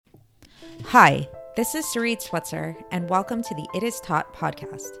Hi, this is Sarit Switzer, and welcome to the It Is Taught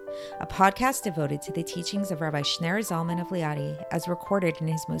podcast, a podcast devoted to the teachings of Rabbi Shneur Zalman of Liadi as recorded in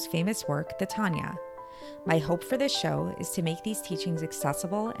his most famous work, the Tanya. My hope for this show is to make these teachings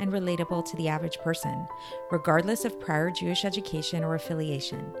accessible and relatable to the average person, regardless of prior Jewish education or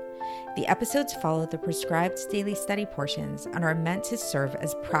affiliation. The episodes follow the prescribed daily study portions and are meant to serve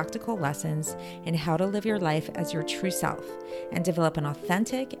as practical lessons in how to live your life as your true self and develop an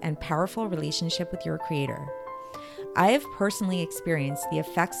authentic and powerful relationship with your Creator. I have personally experienced the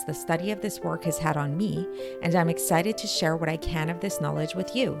effects the study of this work has had on me, and I'm excited to share what I can of this knowledge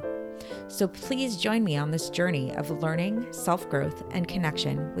with you. So please join me on this journey of learning, self-growth, and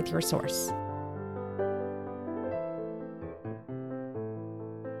connection with your source.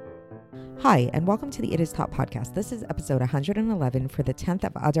 Hi, and welcome to the It Is Taught podcast. This is episode 111 for the 10th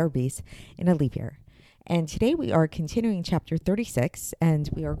of Adar base in a leap year. And today we are continuing chapter 36, and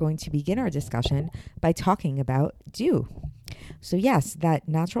we are going to begin our discussion by talking about dew. So yes, that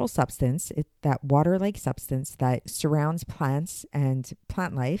natural substance, that water-like substance that surrounds plants and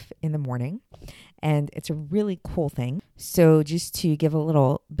plant life in the morning. And it's a really cool thing. So just to give a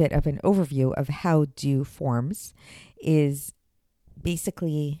little bit of an overview of how dew forms is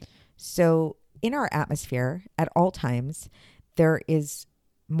basically... So in our atmosphere, at all times, there is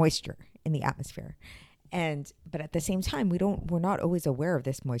moisture in the atmosphere. But at the same time, we're not always aware of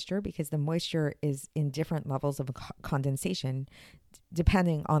this moisture because the moisture is in different levels of condensation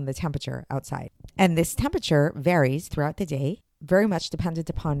depending on the temperature outside. And this temperature varies throughout the day, very much dependent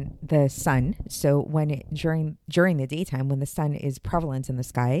upon the sun. So during the daytime, when the sun is prevalent in the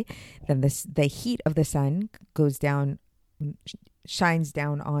sky, then the heat of the sun goes down, shines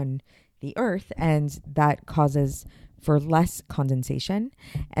down on the earth, and that causes for less condensation.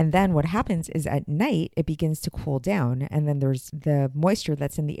 And then what happens is at night, it begins to cool down, and then there's the moisture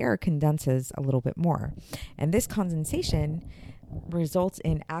that's in the air condenses a little bit more. And this condensation results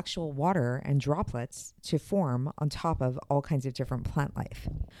in actual water and droplets to form on top of all kinds of different plant life.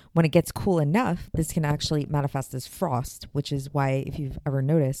 When it gets cool enough, this can actually manifest as frost, which is why, if you've ever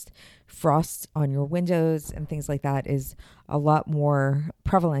noticed, frost on your windows and things like that is a lot more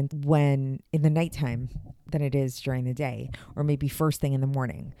prevalent when in the nighttime than it is during the day, or maybe first thing in the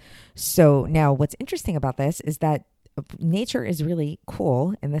morning. So now what's interesting about this is that nature is really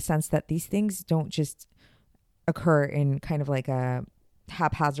cool in the sense that these things don't just occur in kind of like a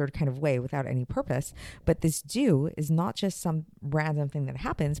haphazard kind of way without any purpose. But this dew is not just some random thing that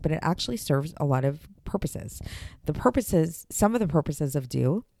happens, but it actually serves a lot of purposes. Some of the purposes of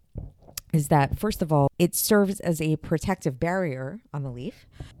dew is that, first of all, it serves as a protective barrier on the leaf,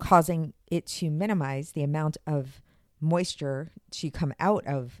 causing it to minimize the amount of moisture to come out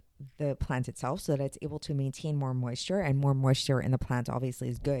of the plant itself so that it's able to maintain more moisture, and more moisture in the plant obviously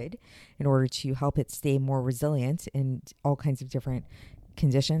is good in order to help it stay more resilient in all kinds of different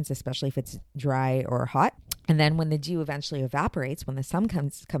conditions, especially if it's dry or hot. And then when the dew eventually evaporates, when the sun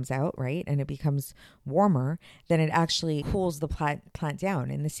comes out, right, and it becomes warmer, then it actually cools the plant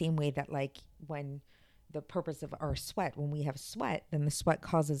down in the same way that, like, when the purpose of our sweat, when we have sweat, then the sweat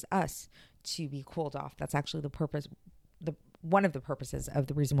causes us to be cooled off. That's actually the purpose. One of the purposes of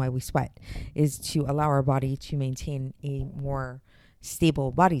the reason why we sweat is to allow our body to maintain a more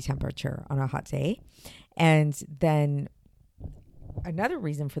stable body temperature on a hot day. And then another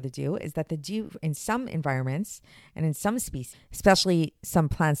reason for the dew is that the dew in some environments and in some species, especially some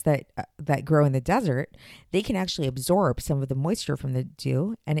plants that grow in the desert, they can actually absorb some of the moisture from the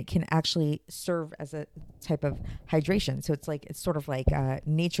dew, and it can actually serve as a type of hydration. So it's sort of like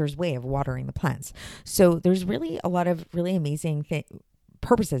nature's way of watering the plants. So there's really a lot of really amazing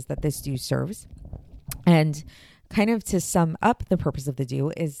purposes that this dew serves. And kind of to sum up the purpose of the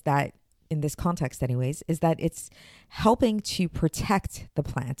dew is that, in this context anyways, is that it's helping to protect the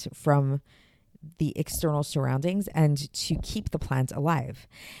plant from the external surroundings and to keep the plant alive.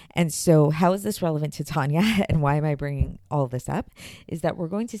 And so how is this relevant to Tanya, and why am I bringing all of this up? Is that we're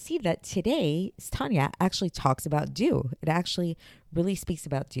going to see that today's Tanya actually talks about dew. It actually really speaks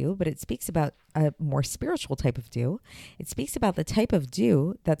about dew, but it speaks about a more spiritual type of dew. It speaks about the type of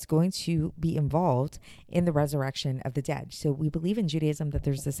dew that's going to be involved in the resurrection of the dead. So we believe in Judaism that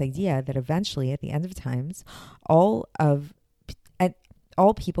there's this idea that eventually, at the end of times, all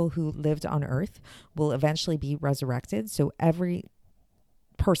people who lived on earth will eventually be resurrected. So every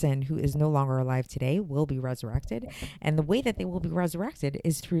person who is no longer alive today will be resurrected. And the way that they will be resurrected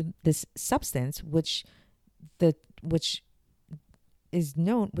is through this substance, which is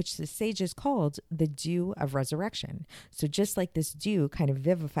known, which the sages called the dew of resurrection. So just like this dew kind of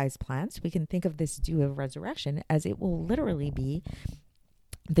vivifies plants, we can think of this dew of resurrection as it will literally be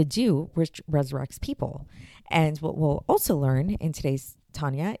the dew resurrects people. And what we'll also learn in today's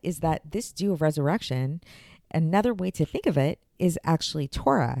Tanya is that this dew of resurrection, another way to think of it is actually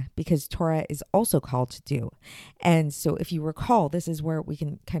Torah, because Torah is also called dew. And so if you recall, this is where we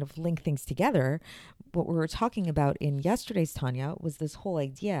can kind of link things together. What we were talking about in yesterday's Tanya was this whole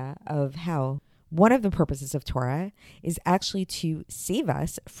idea of how one of the purposes of Torah is actually to save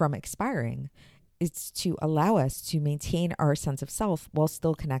us from expiring. It's to allow us to maintain our sense of self while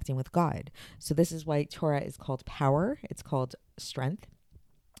still connecting with God. So this is why Torah is called power. It's called strength,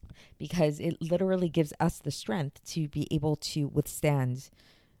 because it literally gives us the strength to be able to withstand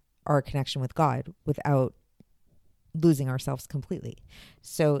our connection with God without losing ourselves completely.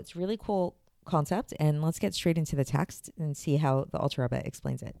 So it's a really cool concept. And let's get straight into the text and see how the Alter Rebbe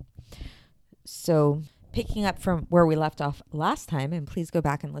explains it. So picking up from where we left off last time, and please go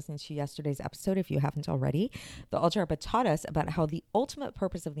back and listen to yesterday's episode if you haven't already, the Alter Rebbe taught us about how the ultimate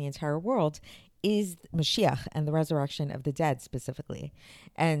purpose of the entire world is Mashiach and the resurrection of the dead specifically.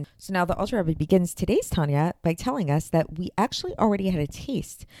 And so now the Alter Rebbe begins today's Tanya by telling us that we actually already had a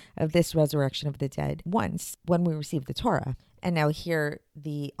taste of this resurrection of the dead once when we received the Torah. And now here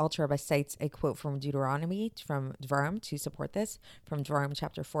the Alter Rebbe cites a quote from Deuteronomy, from Dvarim, to support this, from Dvarim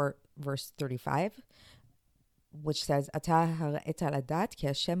chapter 4, verse 35, which says,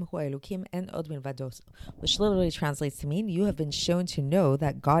 which literally translates to mean, you have been shown to know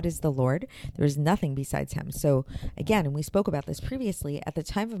that God is the Lord. There is nothing besides him. So again, and we spoke about this previously, at the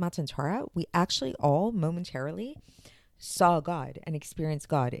time of Matan Torah, we actually all momentarily saw God and experienced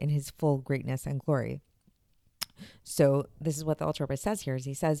God in his full greatness and glory. So this is what the Alter Rebbe says here, is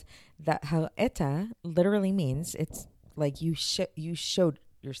he says that ha'eta literally means it's like you showed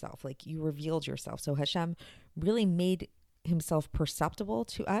yourself, like you revealed yourself. So Hashem really made himself perceptible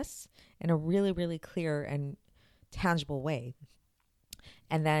to us in a really, really clear and tangible way.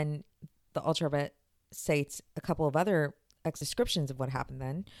 And then the Alter Rebbe cites a couple of other descriptions of what happened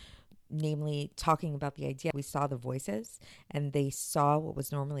then, namely talking about the idea we saw the voices and they saw what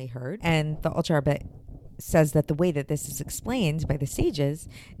was normally heard. And the Alter Rebbe says that the way that this is explained by the sages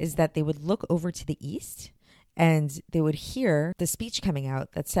is that they would look over to the east and they would hear the speech coming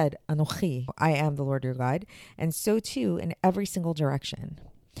out that said, Anochi, I am the Lord your God. And so too in every single direction.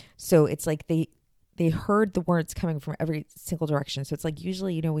 So it's like they heard the words coming from every single direction. So it's like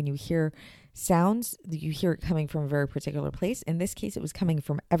usually, when you hear sounds, you hear it coming from a very particular place. In this case, it was coming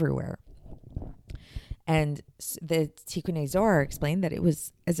from everywhere. And the Tikkunei Zohar explained that it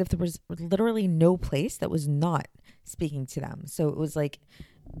was as if there was literally no place that was not speaking to them. So it was like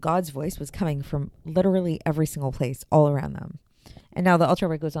God's voice was coming from literally every single place all around them. And now the Alter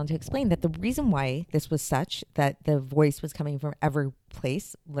Rebbe goes on to explain that the reason why this was such, that the voice was coming from every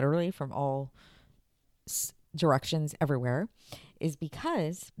place, literally from all directions everywhere, is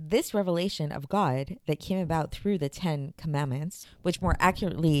because this revelation of God that came about through the 10 commandments, which more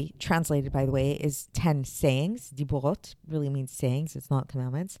accurately translated, by the way, is 10 sayings. Diburot really means sayings. It's not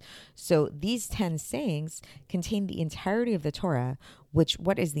commandments. So these 10 sayings contain the entirety of the Torah,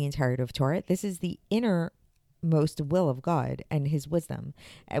 what is the entirety of Torah? This is the innermost will of God and his wisdom,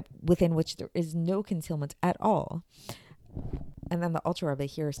 within which there is no concealment at all. And then the Alter Rebbe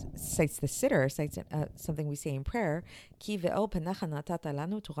here cites the Siddur, cites something we say in prayer, Ki ve'el panecha natata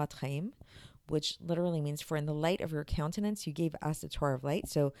lanu torat chaim, which literally means, for in the light of your countenance, you gave us the Torah of light.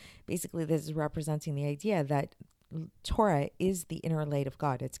 So basically this is representing the idea that Torah is the inner light of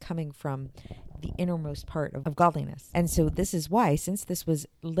God. It's coming from the innermost part of godliness. And so this is why, since this was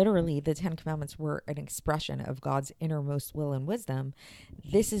literally, the 10 commandments were an expression of God's innermost will and wisdom,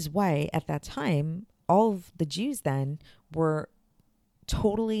 this is why at that time, all of the Jews then were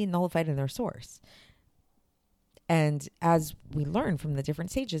totally nullified in their source. And as we learn from the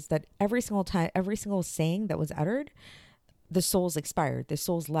different sages, that every single saying that was uttered, the souls expired, the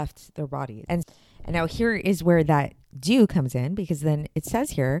souls left their bodies. And now here is where that dew comes in, because then it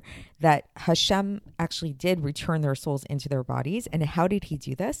says here that Hashem actually did return their souls into their bodies. And how did he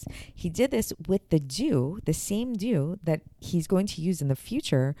do this? He did this with the dew, the same dew that he's going to use in the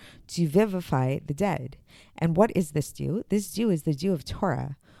future to vivify the dead. And what is this dew? This dew is the dew of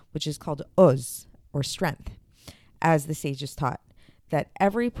Torah, which is called Oz, or strength, as the sages taught, that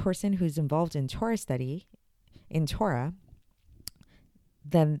every person who's involved in Torah study, in Torah,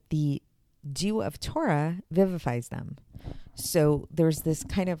 then the dew of Torah vivifies them. So there's this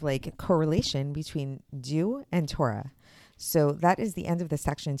kind of like correlation between dew and Torah. So that is the end of the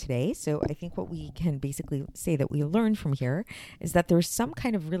section today. So I think what we can basically say that we learned from here is that there's some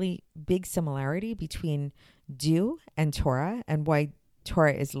kind of really big similarity between dew and Torah, and why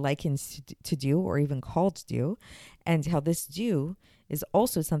Torah is likened to dew, or even called dew, and how this dew is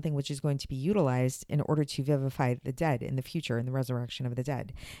also something which is going to be utilized in order to vivify the dead in the future, in the resurrection of the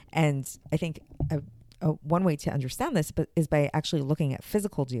dead. And I think one way to understand this is by actually looking at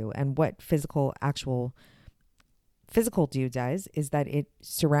physical dew, and what physical dew does is that it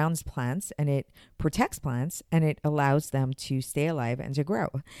surrounds plants and it protects plants and it allows them to stay alive and to grow.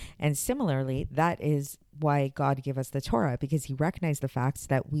 And similarly, that is why God gave us the Torah, because he recognized the fact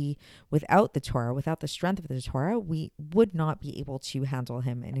that without the Torah, without the strength of the Torah, we would not be able to handle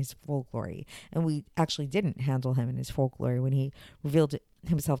him in his full glory. And we actually didn't handle him in his full glory when he revealed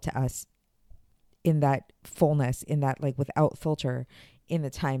himself to us in that fullness, in that without filter, in the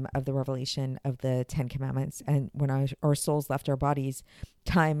time of the revelation of the 10 Commandments, and when our souls left our bodies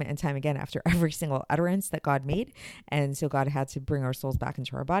time and time again after every single utterance that God made. And so God had to bring our souls back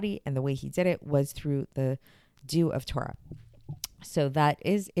into our body, and the way he did it was through the dew of Torah. So that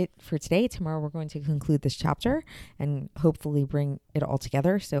is it for today. Tomorrow we're going to conclude this chapter and hopefully bring it all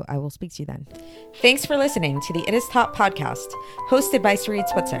together. So I will speak to you then. Thanks for listening to the It Is Taught podcast, hosted by Sarit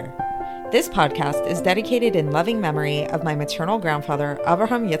Switzer. This podcast is dedicated in loving memory of my maternal grandfather,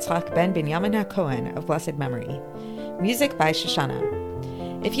 Avraham Yitzchak ben Binyamin HaKohen of blessed memory. Music by Shoshana.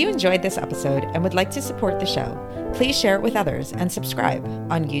 If you enjoyed this episode and would like to support the show, please share it with others and subscribe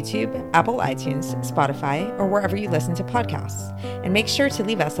on YouTube, Apple iTunes, Spotify, or wherever you listen to podcasts. And make sure to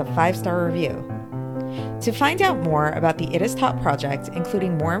leave us a 5-star review. To find out more about the It Is Taught project,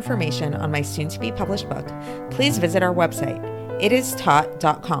 including more information on my soon-to-be published book, please visit our website,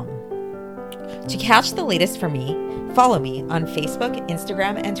 itistaught.com. To catch the latest from me, follow me on Facebook,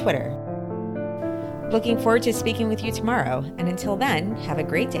 Instagram, and Twitter. Looking forward to speaking with you tomorrow, and until then, have a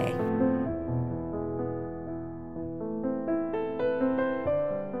great day.